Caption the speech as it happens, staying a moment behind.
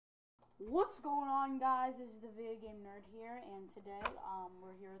What's going on, guys? This is the video game nerd here, and today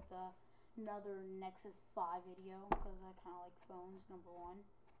we're here with another Nexus 5 video because I kind of like phones. Number one.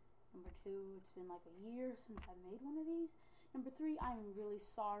 Number two, it's been like a year since I made one of these. Number three, I'm really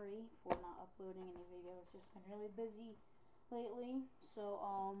sorry for not uploading any videos. It's just been really busy lately, so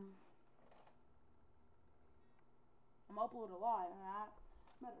I'm upload a lot.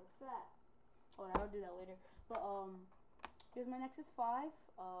 Matter of fact, I'll do that later. But here's my Nexus 5.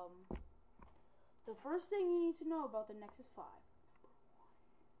 The first thing you need to know about the Nexus 5, number one,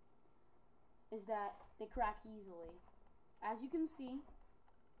 is that they crack easily. As you can see,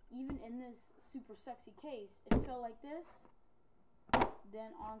 even in this super sexy case, it fell like this,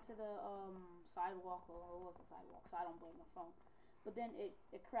 then onto the sidewalk. Well, it was a sidewalk, so I don't blame the phone. But then it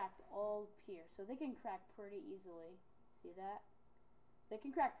cracked all up here, so they can crack pretty easily. See that? They can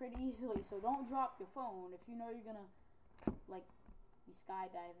crack pretty easily, so don't drop your phone. If you know you're gonna like be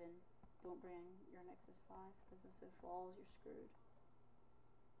skydiving, don't bring your Nexus 5, because if it falls, you're screwed.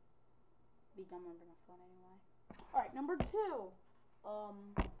 Be dumb and bring a phone anyway. Alright, number two.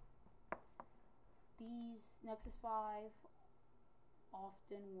 These Nexus 5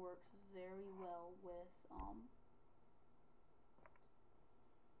 often works very well with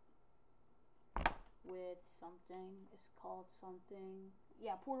something. It's called something.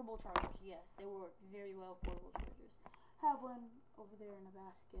 Yeah, portable chargers. Yes, they work very well with portable chargers. Have one over there in a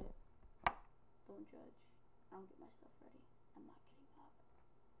basket. Don't judge. I don't get my stuff ready. I'm not getting up.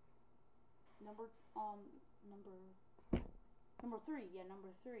 Number three. Yeah,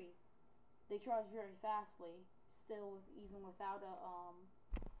 number three. They charge very fastly. Still, even without a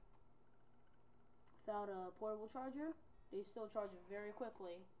portable charger, they still charge it very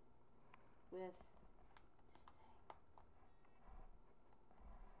quickly with this thing.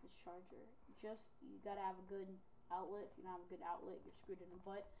 This charger. Just, you gotta have a good outlet. If you don't have a good outlet, you're screwed in the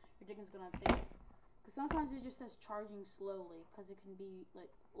butt. Your thing is gonna take. Because sometimes it just says charging slowly. Because it can be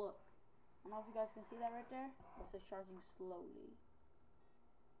like, look. I don't know if you guys can see that right there. It says charging slowly.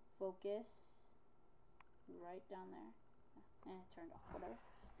 Focus. Right down there. Turned off. Whatever.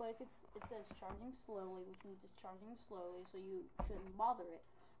 But it says charging slowly, which means it's charging slowly. So you shouldn't bother it.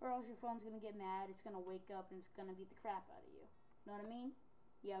 Or else your phone's gonna get mad. It's gonna wake up and it's gonna beat the crap out of you. Know what I mean?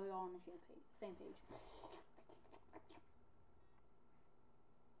 Yeah, we're all on the same page.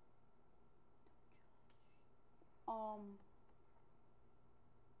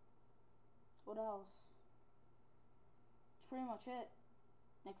 What else? That's pretty much it.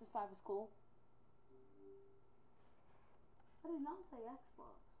 Nexus 5 is cool. I did not say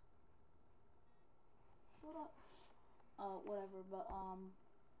Xbox. Shut up. Whatever, but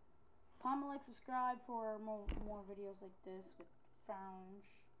comment, like, subscribe for more videos like this with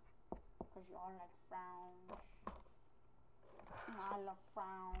phones. Because you all like phones. And I love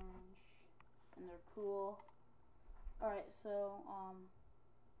phones. And they're cool. Alright, so,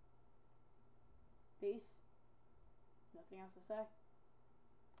 peace. Nothing else to say.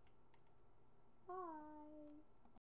 Bye.